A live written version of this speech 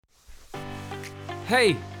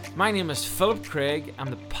Hey, my name is Philip Craig. I'm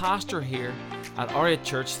the pastor here at Aria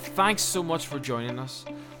Church. Thanks so much for joining us.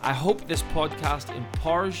 I hope this podcast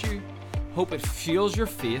empowers you, hope it fuels your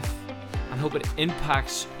faith, and hope it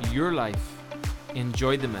impacts your life.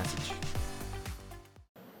 Enjoy the message.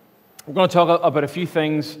 We're going to talk about a few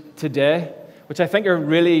things today, which I think are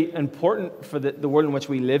really important for the world in which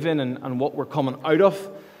we live in and what we're coming out of.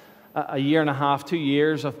 A year and a half, 2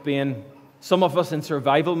 years of being, some of us in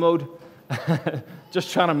survival mode,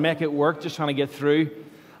 just trying to make it work, just trying to get through.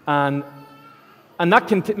 And that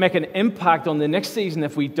can make an impact on the next season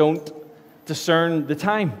if we don't discern the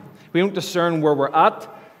time. We don't discern where we're at,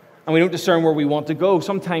 and we don't discern where we want to go.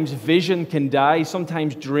 Sometimes vision can die.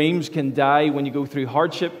 Sometimes dreams can die when you go through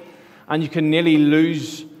hardship, and you can nearly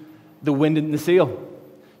lose the wind in the sail.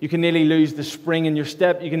 You can nearly lose the spring in your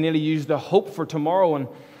step. You can nearly lose the hope for tomorrow.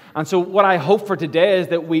 And so what I hope for today is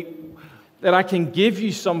that I can give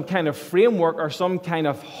you some kind of framework or some kind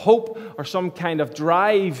of hope or some kind of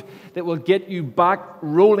drive that will get you back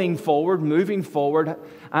rolling forward, moving forward,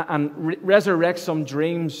 and resurrect some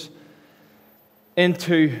dreams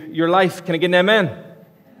into your life. Can I get an amen?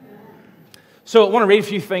 So I want to read a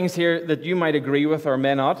few things here that you might agree with or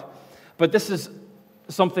may not, but this is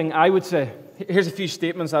something I would say. Here's a few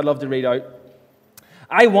statements I'd love to read out.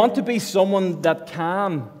 I want to be someone that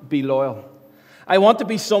can be loyal. I want to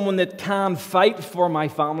be someone that can fight for my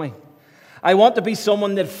family. I want to be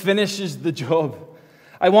someone that finishes the job.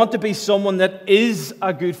 I want to be someone that is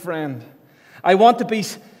a good friend. I want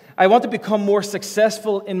to become more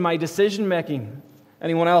successful in my decision making.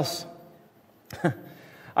 Anyone else?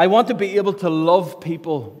 I want to be able to love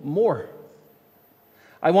people more.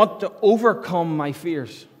 I want to overcome my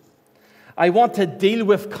fears. I want to deal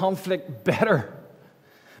with conflict better.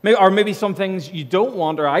 Or maybe some things you don't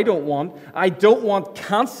want or I don't want. I don't want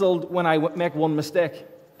cancelled when I make one mistake.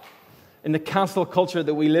 In the cancel culture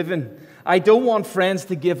that we live in. I don't want friends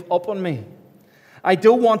to give up on me. I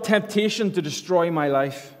don't want temptation to destroy my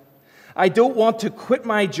life. I don't want to quit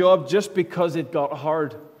my job just because it got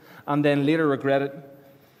hard and then later regret it.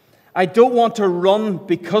 I don't want to run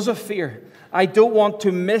because of fear. I don't want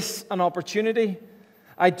to miss an opportunity.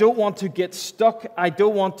 I don't want to get stuck. I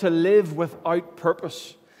don't want to live without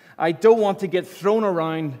purpose. I don't want to get thrown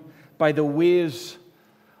around by the waves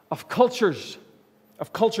of culture.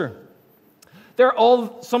 They're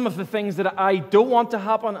all some of the things that I don't want to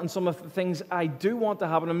happen and some of the things I do want to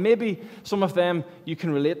happen. And maybe some of them you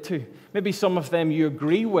can relate to. Maybe some of them you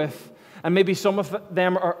agree with. And maybe some of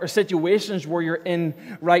them are situations where you're in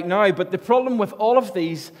right now. But the problem with all of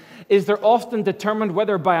these is they're often determined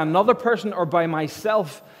whether by another person or by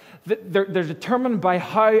myself. They're determined by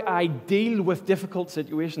how I deal with difficult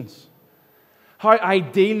situations, how I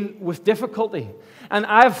deal with difficulty. And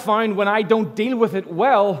I've found when I don't deal with it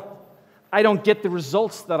well, I don't get the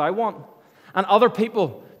results that I want. And other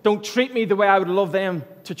people don't treat me the way I would love them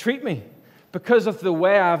to treat me because of the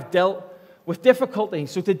way I've dealt with difficulty.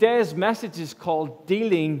 So today's message is called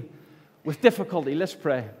Dealing with Difficulty. Let's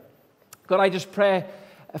pray. God, I just pray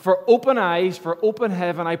for open eyes, for open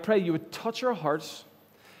heaven. I pray you would touch our hearts.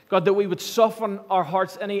 God, that we would soften our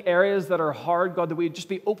hearts, any areas that are hard. God, that we would just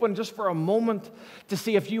be open just for a moment to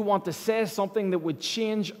see if you want to say something that would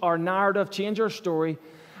change our narrative, change our story,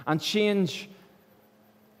 and change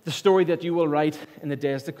the story that you will write in the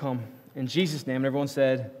days to come. In Jesus' name, everyone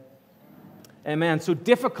said, amen. So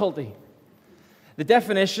difficulty. The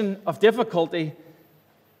definition of difficulty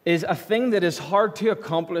is a thing that is hard to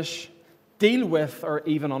accomplish, deal with, or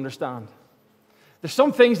even understand. There's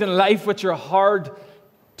some things in life which are hard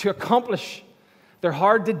to accomplish. They're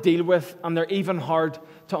hard to deal with, and they're even hard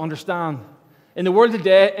to understand. In the world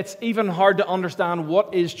today, it's even hard to understand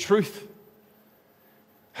what is truth.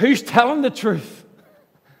 Who's telling the truth?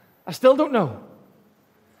 I still don't know.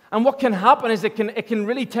 And what can happen is it can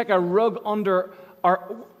really take a rug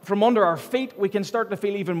from under our feet. We can start to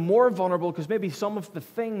feel even more vulnerable because maybe some of the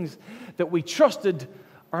things that we trusted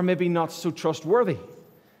are maybe not so trustworthy.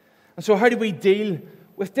 And so how do we deal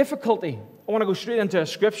with difficulty? I want to go straight into a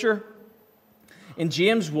scripture in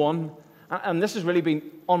James 1, and this has really been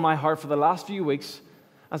on my heart for the last few weeks,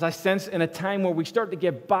 as I sense in a time where we start to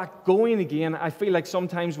get back going again. I feel like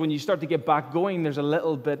sometimes when you start to get back going, there's a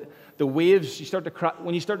little bit, the waves,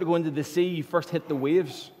 when you start to go into the sea, you first hit the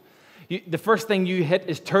waves. The first thing you hit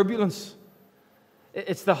is turbulence.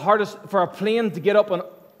 It's the hardest for a plane to get up and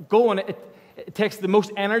go, and it takes the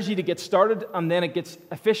most energy to get started, and then it gets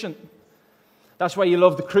efficient. That's why you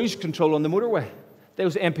love the cruise control on the motorway.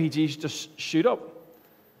 Those MPGs just shoot up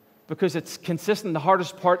because it's consistent. The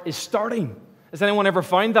hardest part is starting. Has anyone ever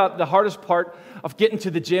found that? The hardest part of getting to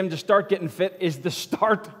the gym to start getting fit is the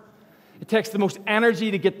start. It takes the most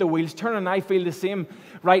energy to get the wheels turning. And I feel the same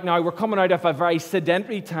right now. We're coming out of a very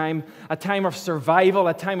sedentary time, a time of survival,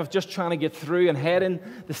 a time of just trying to get through and head in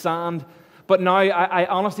the sand. But now I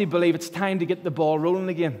honestly believe it's time to get the ball rolling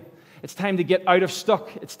again. It's time to get out of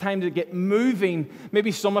stuck. It's time to get moving.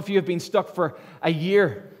 Maybe some of you have been stuck for a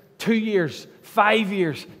year, 2 years, 5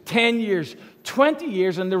 years, 10 years, 20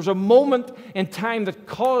 years, and there was a moment in time that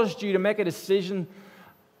caused you to make a decision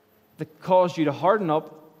that caused you to harden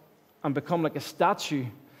up and become like a statue.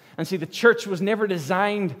 And see, the church was never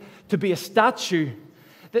designed to be a statue.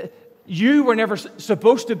 You were never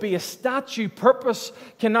supposed to be a statue. Purpose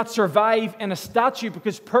cannot survive in a statue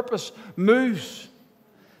because purpose moves.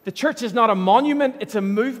 The church is not a monument, it's a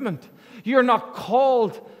movement. You're not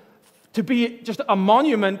called to be just a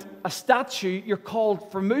monument, a statue. You're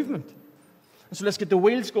called for movement. And so let's get the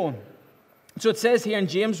wheels going. So it says here in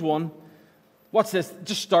James 1, what's this? It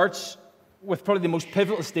just starts with probably the most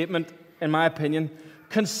pivotal statement, in my opinion.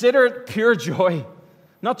 Consider it pure joy.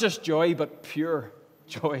 Not just joy, but pure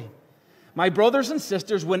joy. My brothers and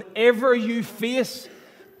sisters, whenever you face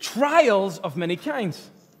trials of many kinds.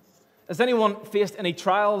 Has anyone faced any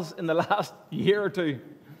trials in the last year or two?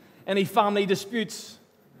 Any family disputes?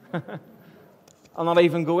 I'll not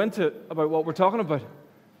even go into it about what we're talking about.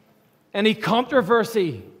 Any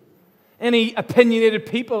controversy? Any opinionated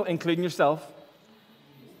people, including yourself?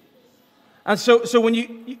 And so when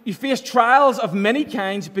you face trials of many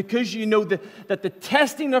kinds, because you know that the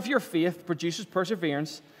testing of your faith produces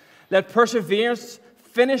perseverance, let perseverance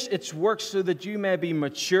finish its work so that you may be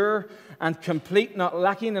mature and complete, not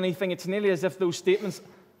lacking anything. It's nearly as if those statements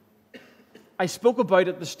I spoke about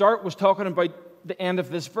at the start was talking about the end of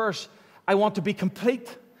this verse. I want to be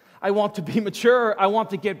complete. I want to be mature. I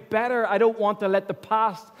want to get better. I don't want to let the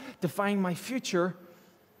past define my future.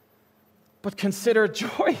 But consider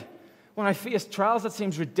joy. When I face trials, that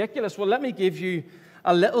seems ridiculous. Well, let me give you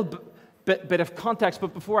a little bit of context.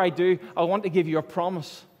 But before I do, I want to give you a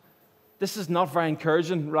promise. This is not very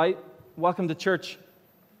encouraging, right? Welcome to church.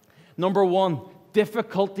 Number one,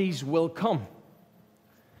 difficulties will come.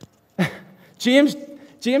 James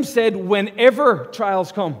said whenever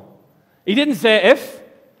trials come. He didn't say if.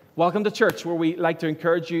 Welcome to church, where we like to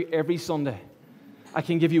encourage you every Sunday. I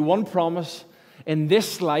can give you one promise in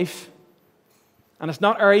this life. And it's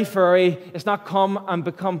not airy-fairy. It's not come and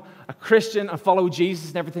become a Christian and follow Jesus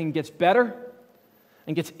and everything gets better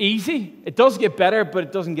and gets easy. It does get better, but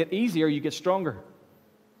it doesn't get easier. You get stronger.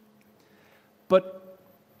 But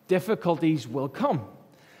difficulties will come.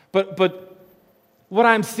 But what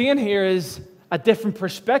I'm seeing here is a different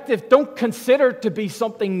perspective. Don't consider it to be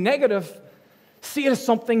something negative. See it as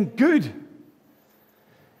something good.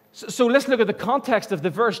 So let's look at the context of the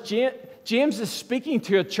verse. James is speaking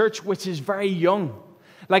to a church which is very young.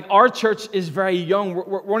 Like our church is very young.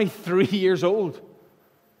 We're only 3 years old.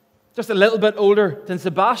 Just a little bit older than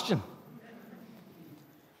Sebastian.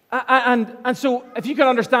 And so if you can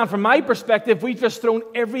understand from my perspective, we've just thrown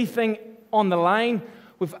everything on the line.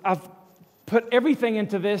 I've put everything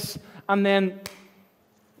into this, and then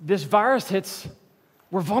this virus hits.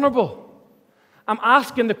 We're vulnerable. I'm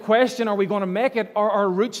asking the question, are we going to make it? Are our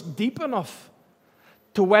roots deep enough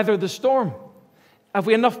to weather the storm? Have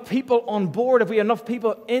we enough people on board? Have we enough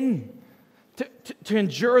people in to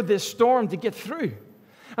endure this storm, to get through?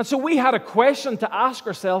 And so we had a question to ask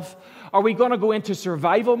ourselves. Are we going to go into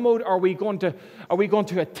survival mode? Are we going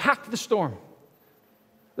to attack the storm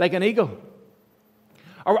like an eagle?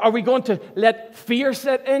 Are we going to let fear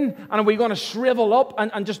set in? And are we going to shrivel up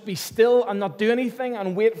and just be still and not do anything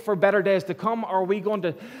and wait for better days to come? Or are we going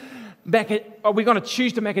to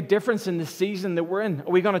choose to make a difference in the season that we're in?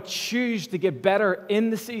 Are we going to choose to get better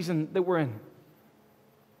in the season that we're in?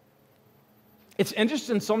 It's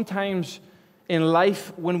interesting sometimes in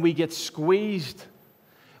life when we get squeezed,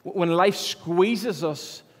 when life squeezes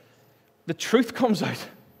us, the truth comes out.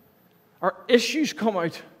 Our issues come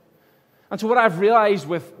out. And so what I've realized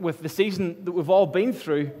with the season that we've all been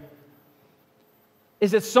through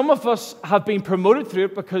is that some of us have been promoted through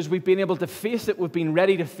it because we've been able to face it, we've been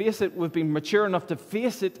ready to face it, we've been mature enough to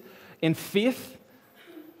face it in faith.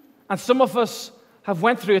 And some of us have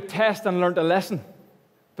went through a test and learned a lesson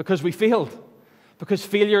because we failed. Because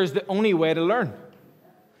failure is the only way to learn.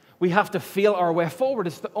 We have to fail our way forward.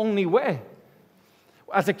 It's the only way.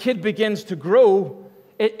 As a kid begins to grow,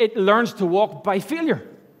 it learns to walk by failure.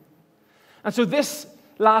 And so this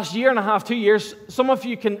last year and a half, 2 years, some of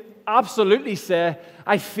you can absolutely say,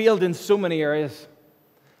 I failed in so many areas.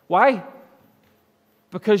 Why?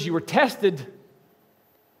 Because you were tested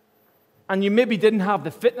and you maybe didn't have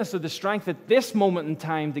the fitness or the strength at this moment in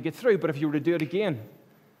time to get through. But if you were to do it again,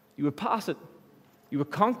 you would pass it. You would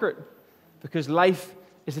conquer it. because life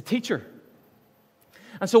is a teacher.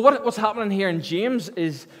 And so what's happening here in James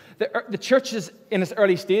is the church is in its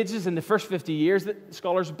early stages, in the first 50 years, that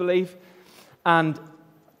scholars believe. And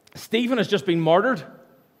Stephen has just been murdered.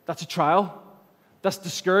 That's a trial. That's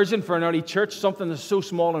discouraging for an early church, something that's so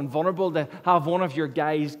small and vulnerable to have one of your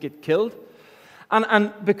guys get killed.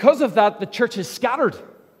 And because of that, the church is scattered.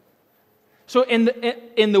 So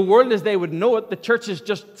in the world as they would know it, the church is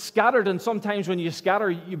just scattered, and sometimes when you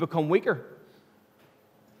scatter, you become weaker.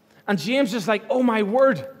 And James is like, oh my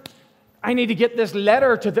word, I need to get this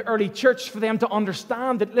letter to the early church for them to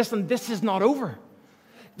understand that, listen, this is not over.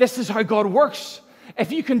 This is how God works.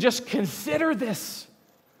 If you can just consider this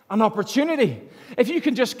an opportunity, if you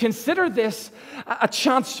can just consider this a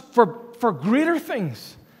chance for greater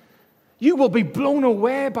things, you will be blown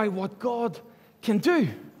away by what God can do.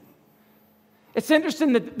 It's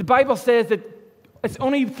interesting that the Bible says that it's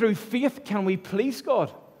only through faith can we please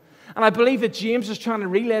God. And I believe that James is trying to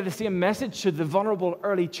relay the same message to the vulnerable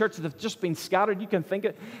early church that have just been scattered. You can think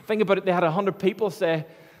about it. They had 100 people, say,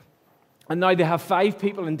 and now they have 5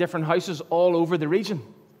 people in different houses all over the region.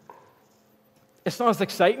 It's not as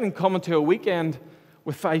exciting coming to a weekend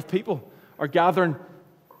with 5 people or gathering.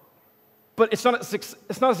 But it's not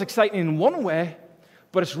as exciting in one way,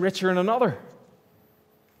 but it's richer in another.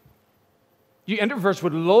 You introverts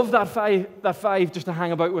would love that five just to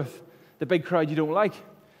hang about with, the big crowd you don't like.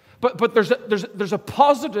 But there's a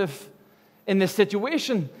positive in this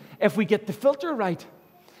situation if we get the filter right.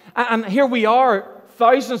 And here we are,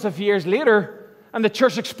 thousands of years later, and the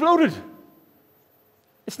church exploded.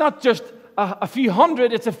 It's not just a few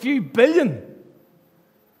hundred, it's a few billion.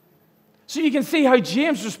 So you can see how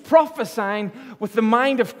James was prophesying with the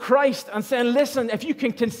mind of Christ and saying, listen, if you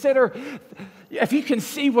can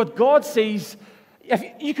see what God sees, if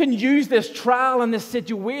you can use this trial and this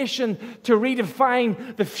situation to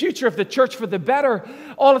redefine the future of the church for the better,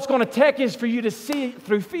 all it's going to take is for you to see it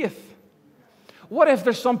through faith. What if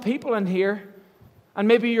there's some people in here, and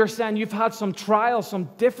maybe you're saying you've had some trials, some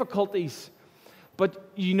difficulties, but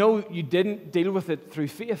you know you didn't deal with it through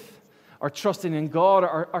faith, or trusting in God,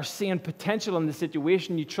 or seeing potential in the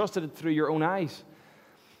situation. You trusted it through your own eyes.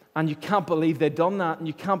 And you can't believe they'd done that, and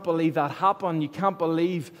you can't believe that happened. You can't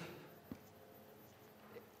believe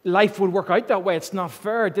life would work out that way. It's not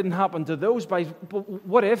fair. It didn't happen to those guys. But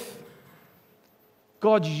what if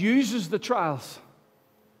God uses the trials,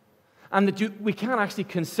 and that we can't actually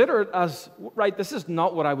consider it as, right, this is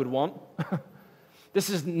not what I would want.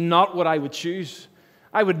 This is not what I would choose.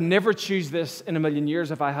 I would never choose this in a million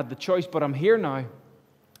years if I had the choice, but I'm here now,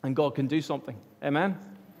 and God can do something. Amen?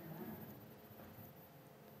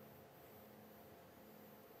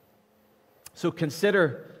 So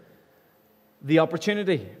consider the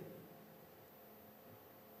opportunity.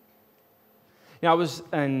 Now,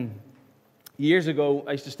 years ago,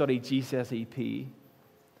 I used to study GCSE PE.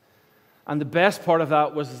 And the best part of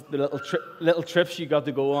that was the little trips you got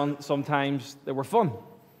to go on sometimes that were fun.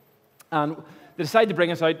 And they decided to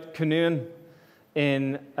bring us out canoeing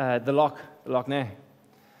in the Loch Ness.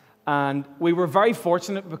 And we were very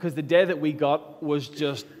fortunate because the day that we got was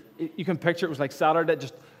just, you can picture it was like Saturday,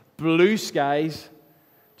 just blue skies,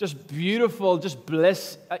 just beautiful, just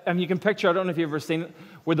bliss. I mean, you can picture, I don't know if you've ever seen it,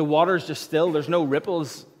 where the water's just still. There's no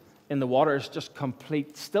ripples in the water. It's just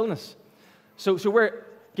complete stillness. So we're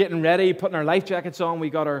getting ready, putting our life jackets on. We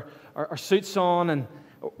got our suits on, and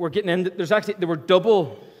we're getting in. There were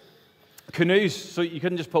double canoes, so you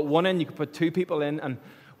couldn't just put one in. You could put 2 people in, and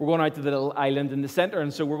we're going out to the little island in the center.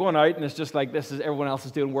 And so we're going out, and it's just like this is everyone else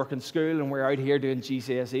is doing work in school, and we're out here doing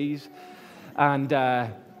GCSEs. And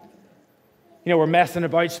we're messing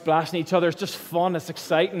about, splashing each other. It's just fun. It's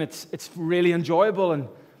exciting. It's really enjoyable.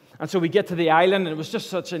 And so we get to the island, and it was just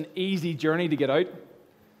such an easy journey to get out.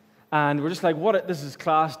 And we're just like, this is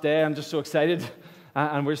class day. I'm just so excited.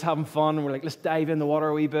 And we're just having fun. And we're like, let's dive in the water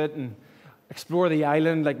a wee bit and explore the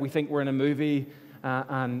island like we think we're in a movie.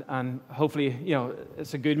 And hopefully,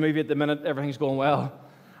 it's a good movie at the minute. Everything's going well.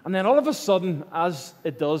 And then all of a sudden, as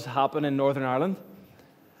it does happen in Northern Ireland,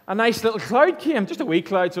 a nice little cloud came, just a wee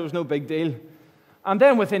cloud, so it was no big deal. And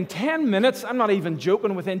then within 10 minutes, I'm not even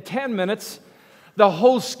joking, within 10 minutes, the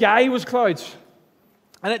whole sky was clouds.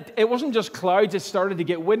 And it wasn't just clouds, it started to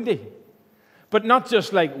get windy. But not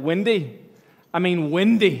just like windy, I mean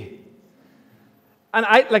windy. And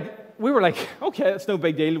we were like, okay, it's no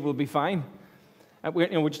big deal, we'll be fine. And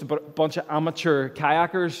we're just a bunch of amateur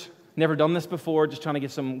kayakers, never done this before, just trying to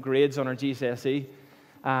get some grades on our GCSE.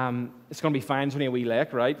 It's going to be fine, it's only a wee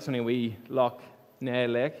lake, right? It's only a wee Loch Ness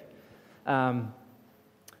lake.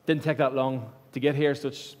 Didn't take that long to get here, so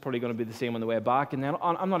it's probably going to be the same on the way back. And then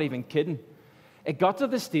I'm not even kidding. it got to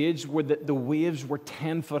the stage where the waves were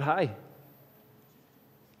 10 foot high.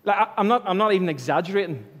 Like, I'm not even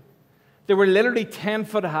exaggerating. They were literally 10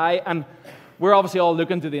 foot high, and we're obviously all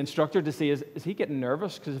looking to the instructor to see, is he getting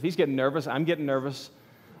nervous? Because if he's getting nervous, I'm getting nervous,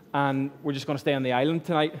 and we're just going to stay on the island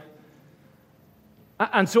tonight.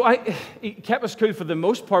 And so he kept us cool for the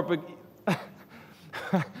most part, but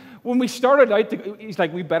when we started out, he's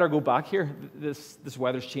like, we better go back here. This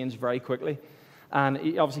weather's changed very quickly. And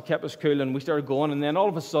he obviously kept us cool, and we started going, and then all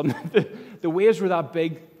of a sudden, the waves were that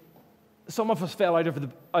big, some of us fell out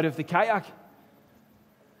of the kayak.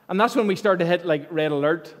 And that's when we started to hit like red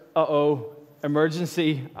alert,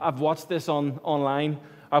 emergency. I've watched this online.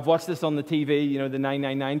 I've watched this on the TV, the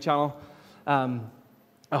 999 channel.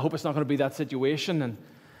 I hope it's not going to be that situation.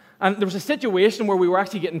 And there was a situation where we were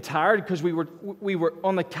actually getting tired because we were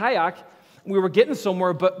on the kayak. We were getting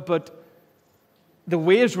somewhere, but the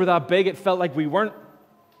waves were that big, it felt like we weren't.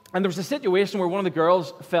 And there was a situation where one of the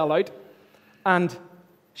girls fell out, and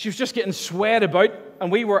she was just getting swayed about,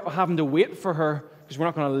 and we were having to wait for her because we're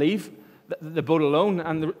not going to leave the boat alone.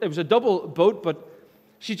 And it was a double boat, but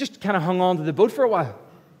she just kind of hung on to the boat for a while.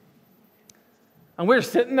 And we're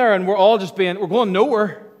sitting there, and we're all just we're going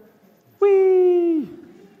nowhere. Whee!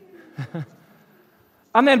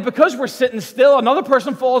 And then because we're sitting still, another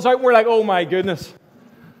person falls out, and we're like, oh my goodness.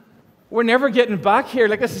 We're never getting back here.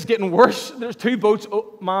 Like, this is getting worse. There's 2 boats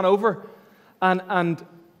man over, and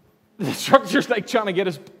the instructor's like trying to get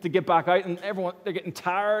us to get back out, and they're getting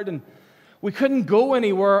tired, and we couldn't go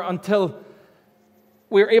anywhere until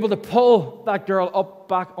we were able to pull that girl up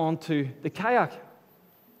back onto the kayak.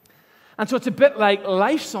 And so it's a bit like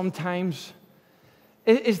life sometimes,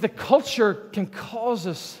 is the culture can cause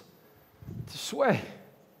us to sway.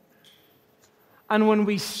 And when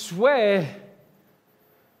we sway,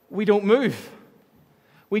 we don't move.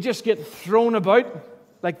 We just get thrown about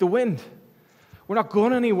like the wind. We're not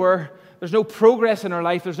going anywhere. There's no progress in our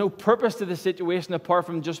life. There's no purpose to the situation apart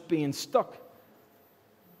from just being stuck.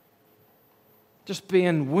 Just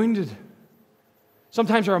being wounded.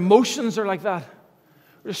 Sometimes our emotions are like that.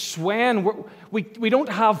 We're swaying. We don't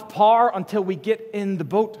have power until we get in the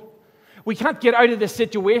boat. We can't get out of this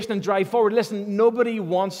situation and drive forward. Listen, nobody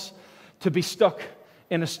wants to be stuck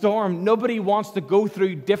in a storm. Nobody wants to go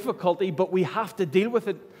through difficulty, but we have to deal with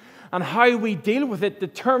it. And how we deal with it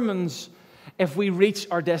determines if we reach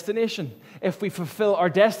our destination, if we fulfill our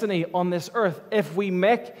destiny on this earth, if we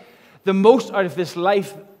make the most out of this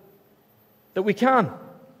life that we can.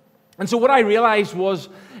 And so what I realized was,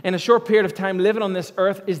 in a short period of time living on this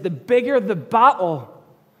earth, is the bigger the battle,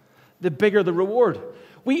 the bigger the reward.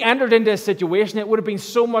 We entered into a situation, it would have been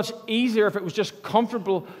so much easier if it was just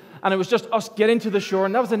comfortable and it was just us getting to the shore,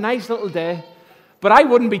 and that was a nice little day. But I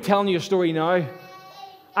wouldn't be telling you a story now.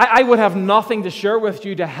 I would have nothing to share with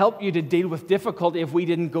you to help you to deal with difficulty if we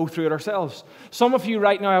didn't go through it ourselves. Some of you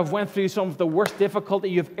right now have went through some of the worst difficulty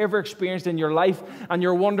you've ever experienced in your life, and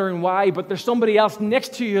you're wondering why, but there's somebody else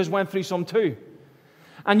next to you who's went through some too.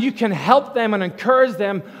 And you can help them and encourage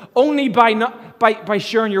them only by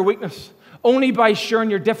sharing your weakness, only by sharing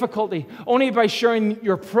your difficulty, only by sharing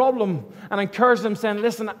your problem, and encourage them saying,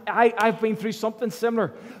 listen, I've been through something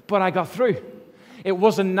similar, but I got through. It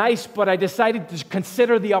wasn't nice, but I decided to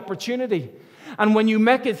consider the opportunity. And when you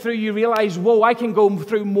make it through, you realize, whoa, I can go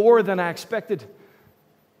through more than I expected.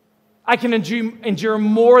 I can endure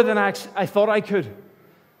more than I thought I could.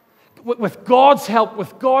 With God's help,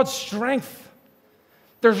 with God's strength,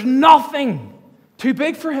 there's nothing too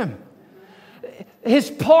big for Him.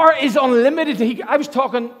 His power is unlimited. I was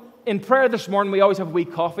talking in prayer this morning. We always have a wee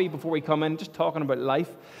coffee before we come in, just talking about life.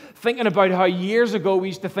 Thinking about how years ago we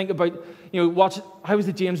used to think about, how was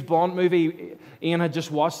the James Bond movie? Ian had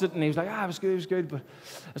just watched it, and he was like, it was good. But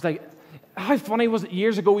it's like, how funny was it?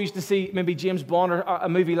 Years ago we used to see maybe James Bond or a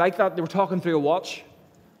movie like that. They were talking through a watch.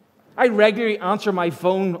 I regularly answer my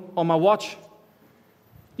phone on my watch.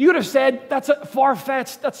 You would have said, that's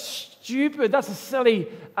far-fetched, that's stupid, that's a silly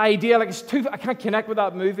idea. Like, I can't connect with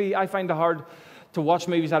that movie. I find it hard to watch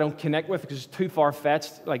movies I don't connect with because it's too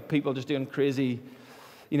far-fetched, like people just doing crazy,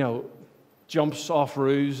 jumps off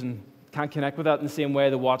roofs, and can't connect with that in the same way.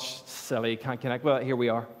 The watch, silly, can't connect with that. Here we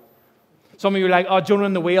are. Some of you are like, Jonah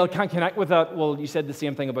and the whale, can't connect with that. Well, you said the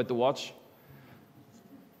same thing about the watch.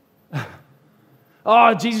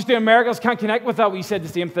 Jesus doing miracles, can't connect with that. Well, you said the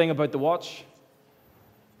same thing about the watch.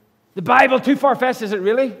 The Bible, too far-fetched, is it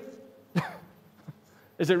really?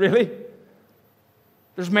 Is it really?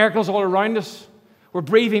 There's miracles all around us. We're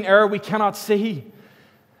breathing air we cannot see.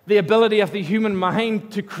 The ability of the human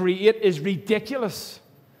mind to create is ridiculous.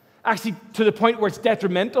 Actually, to the point where it's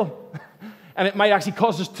detrimental. And it might actually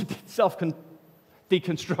cause us to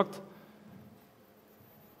self-deconstruct.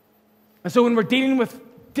 And so when we're dealing with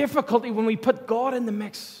difficulty, when we put God in the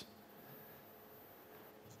mix,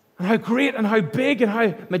 and how great and how big and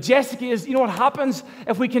how majestic He is, you know what happens?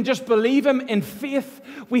 If we can just believe Him in faith,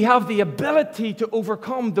 we have the ability to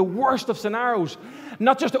overcome the worst of scenarios.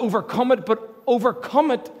 Not just overcome it, but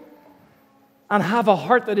overcome it and have a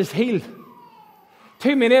heart that is healed.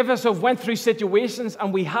 Too many of us have went through situations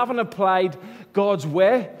and we haven't applied God's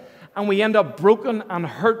way, and we end up broken and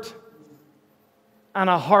hurt and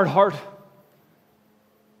a hard heart.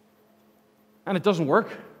 And it doesn't work.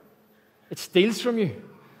 It steals from you.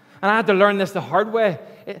 And I had to learn this the hard way.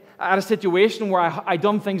 I had a situation where I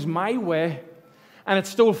done things my way, and it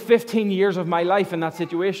stole 15 years of my life in that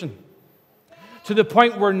situation. To the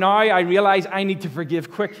point where now I realize I need to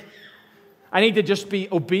forgive quick. I need to just be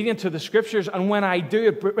obedient to the Scriptures, and when I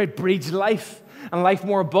do, it breeds life, and life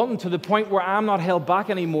more abundant, to the point where I'm not held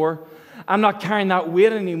back anymore. I'm not carrying that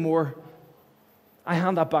weight anymore. I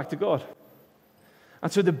hand that back to God.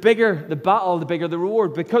 And so the bigger the battle, the bigger the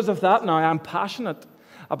reward. Because of that now, I'm passionate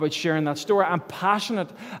about sharing that story. I'm passionate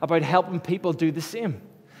about helping people do the same.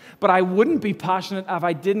 But I wouldn't be passionate if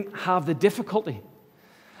I didn't have the difficulty.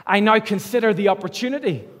 I now consider the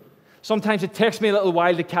opportunity. Sometimes it takes me a little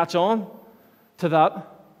while to catch on to that.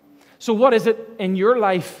 So what is it in your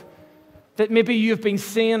life that maybe you've been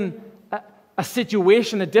seeing a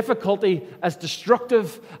situation, a difficulty as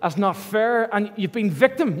destructive, as not fair, and you've been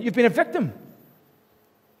a victim.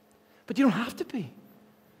 But you don't have to be,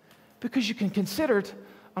 because you can consider it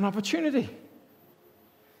an opportunity.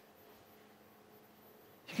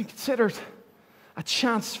 You can consider it a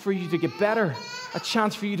chance for you to get better, a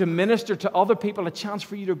chance for you to minister to other people, a chance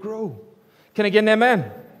for you to grow. Can I get an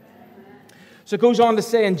amen? So it goes on to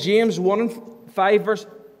say in James 1:5, verse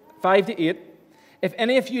 5 to 8, if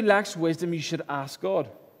any of you lacks wisdom, you should ask God,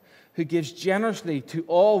 who gives generously to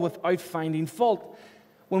all without finding fault.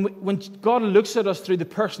 When God looks at us through the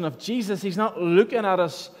person of Jesus, He's not looking at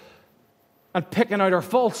us and picking out our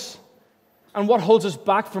faults. And what holds us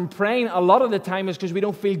back from praying a lot of the time is because we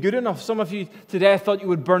don't feel good enough. Some of you today thought you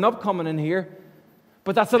would burn up coming in here,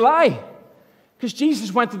 but that's a lie. Because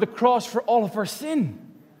Jesus went to the cross for all of our sin.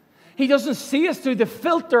 He doesn't see us through the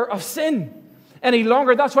filter of sin any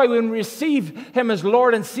longer. That's why when we receive Him as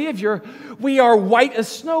Lord and Savior, we are white as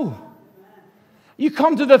snow. You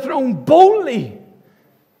come to the throne boldly.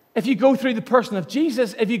 If you go through the person of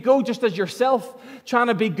Jesus, if you go just as yourself, trying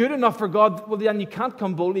to be good enough for God, well, then you can't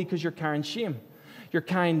come boldly because you're carrying shame. You're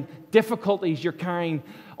carrying difficulties. You're carrying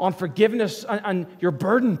unforgiveness, and you're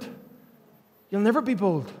burdened. You'll never be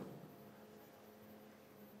bold.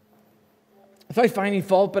 Without finding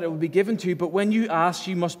fault, but it will be given to you. But when you ask,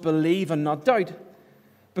 you must believe and not doubt.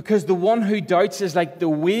 Because the one who doubts is like the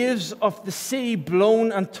waves of the sea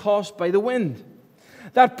blown and tossed by the wind.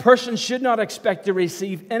 That person should not expect to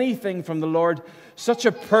receive anything from the Lord. Such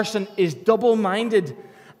a person is double-minded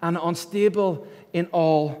and unstable in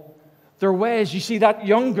all their ways. You see, that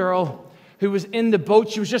young girl who was in the boat,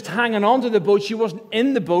 she was just hanging onto the boat. She wasn't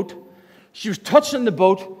in the boat. She was touching the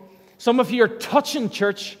boat. Some of you are touching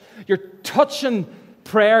church. You're touching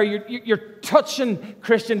prayer. You're touching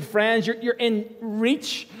Christian friends. You're in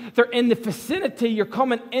reach. They're in the vicinity. You're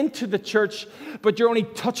coming into the church, but you're only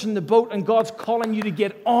touching the boat, and God's calling you to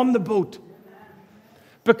get on the boat.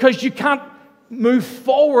 Because you can't move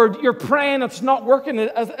forward. You're praying. It's not working.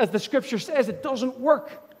 As the Scripture says, it doesn't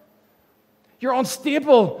work. You're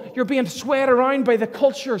unstable. You're being swayed around by the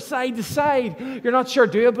culture side to side. You're not sure,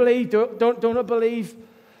 do I believe? Don't I believe?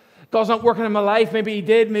 God's not working in my life. Maybe He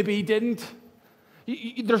did, maybe He didn't.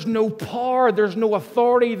 There's no power, there's no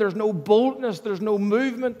authority, there's no boldness, there's no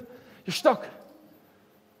movement. You're stuck.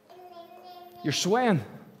 You're swaying.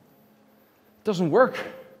 It doesn't work.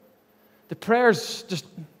 The prayers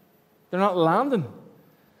they're not landing.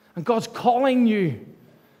 And God's calling you.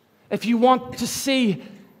 If you want to see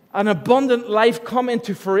an abundant life come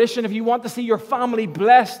into fruition, if you want to see your family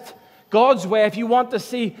blessed God's way, if you want to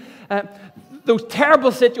see those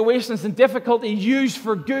terrible situations and difficulty used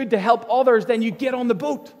for good to help others, then you get on the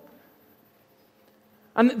boat.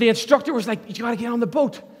 And the instructor was like, you got to get on the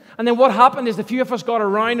boat. And then what happened is a few of us got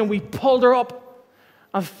around and we pulled her up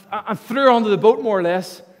and threw her onto the boat, more or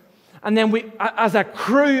less. And then we, as a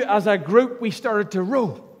crew, as a group, we started to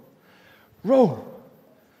row. Row.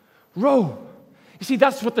 Row. You see,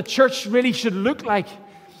 that's what the church really should look like,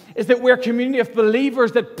 is that we're a community of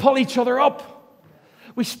believers that pull each other up.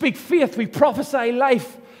 We speak faith. We prophesy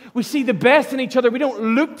life. We see the best in each other. We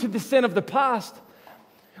don't look to the sin of the past.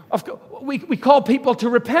 We call people to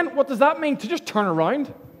repent. What does that mean? To just turn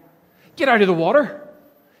around. Get out of the water.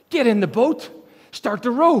 Get in the boat. Start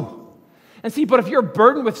to row. And see, but if you're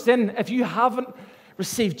burdened with sin, if you haven't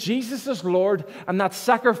receive Jesus as Lord, and that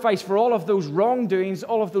sacrifice for all of those wrongdoings,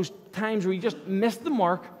 all of those times where you just missed the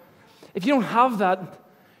mark, if you don't have that,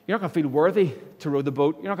 you're not going to feel worthy to row the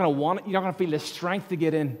boat. You're not going to want it. You're not going to feel the strength to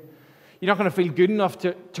get in. You're not going to feel good enough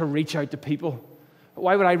to reach out to people.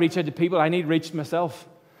 Why would I reach out to people? I need reached myself.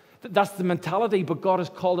 That's the mentality, but God has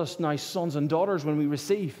called us now sons and daughters when we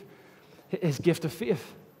receive His gift of faith.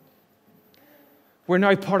 We're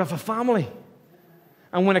now part of a family.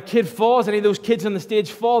 And when a kid falls, any of those kids on the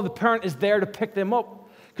stage fall, the parent is there to pick them up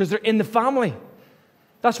because they're in the family.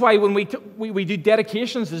 That's why when we do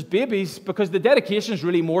dedications as babies, because the dedication is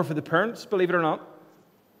really more for the parents, believe it or not.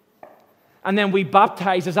 And then we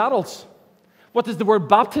baptize as adults. What does the word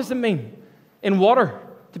baptism mean? In water,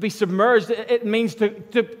 to be submerged. It means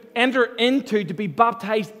to enter into, to be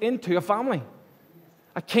baptized into a family,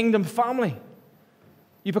 a kingdom family.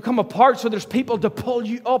 You become a part, so there's people to pull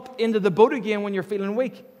you up into the boat again when you're feeling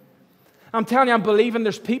weak. I'm telling you, I'm believing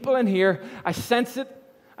there's people in here. I sense it.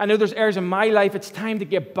 I know there's areas in my life, it's time to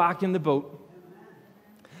get back in the boat.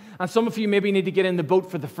 And some of you maybe need to get in the boat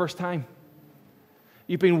for the first time.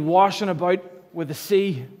 You've been washing about with the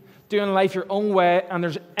sea, doing life your own way, and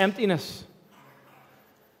there's emptiness.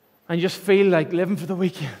 And you just feel like living for the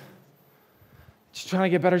weekend. Just trying to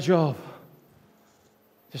get a better job.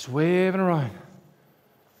 Just waving around.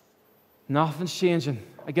 Nothing's changing.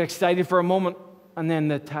 I get excited for a moment, and then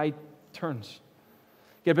the tide turns.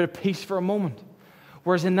 Get a bit of peace for a moment.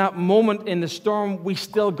 Whereas in that moment in the storm, we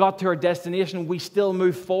still got to our destination. We still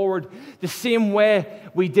moved forward the same way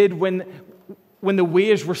we did when the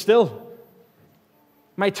waves were still.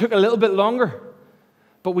 Might took a little bit longer,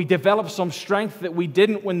 but we developed some strength that we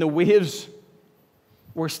didn't when the waves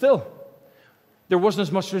were still. There wasn't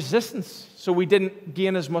as much resistance, so we didn't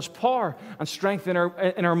gain as much power and strength in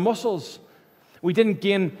our muscles. We didn't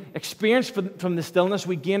gain experience from the stillness,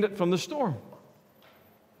 we gained it from the storm.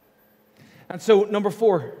 And so, number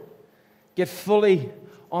 4, get fully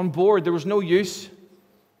on board. There was no use.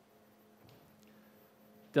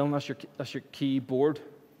 Dylan, that's your keyboard,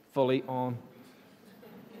 fully on.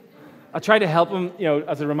 I tried to help him,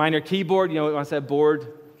 as a reminder, keyboard, when I said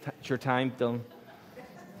board, it's your time, Dylan.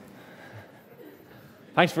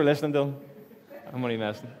 Thanks for listening, Dylan. I'm only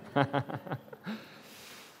messing.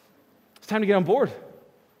 It's time to get on board.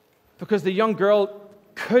 Because the young girl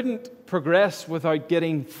couldn't progress without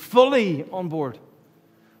getting fully on board.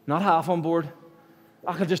 Not half on board.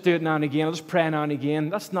 I can just do it now and again. I'll just pray now and again.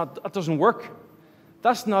 That doesn't work.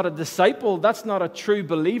 That's not a disciple. That's not a true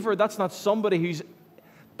believer. That's not somebody who's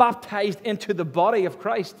baptized into the body of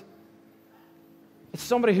Christ. It's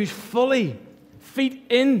somebody who's fully, feet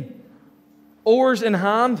in, oars in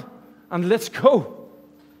hand, and let's go.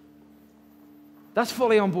 That's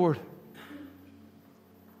fully on board.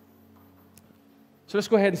 So let's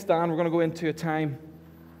go ahead and stand. We're going to go into a time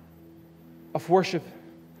of worship.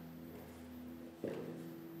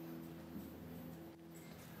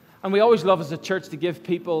 And we always love as a church to give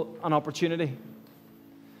people an opportunity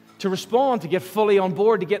to respond, to get fully on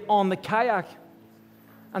board, to get on the kayak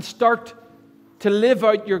and start to live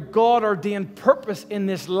out your God-ordained purpose in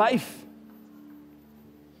this life.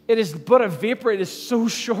 It is but a vapor. It is so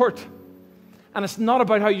short. And it's not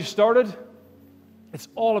about how you started. It's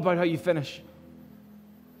all about how you finish.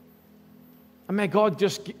 And may God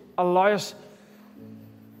just allow us,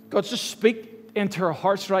 God, just speak into our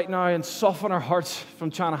hearts right now and soften our hearts from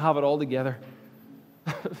trying to have it all together.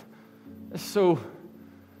 It's so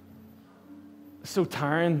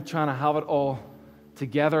tiring trying to have it all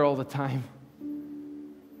together all the time.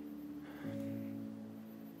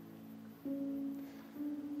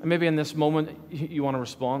 And maybe in this moment you want to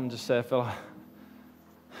respond and just say, Phil,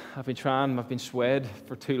 I've been trying, I've been swayed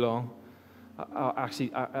for too long. I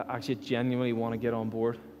actually genuinely want to get on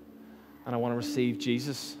board, and I want to receive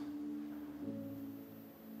Jesus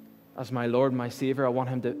as my Lord, my Savior. I want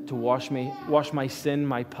Him to wash my sin,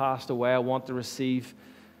 my past away. I want to receive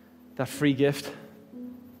that free gift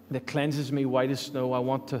that cleanses me white as snow. I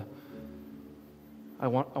want to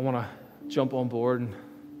jump on board, and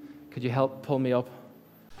could you help pull me up?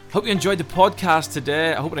 Hope you enjoyed the podcast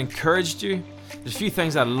today. I hope it encouraged you. There's a few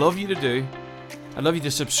things I'd love you to do. I'd love you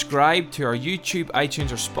to subscribe to our YouTube,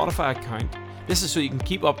 iTunes, or Spotify account. This is so you can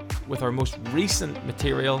keep up with our most recent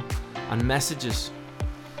material and messages.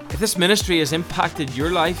 If this ministry has impacted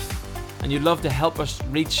your life and you'd love to help us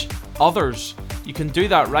reach others, you can do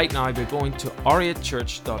that right now by going to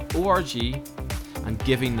r8church.org and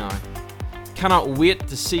giving now. Cannot wait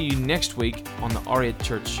to see you next week on the R8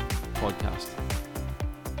 Church podcast.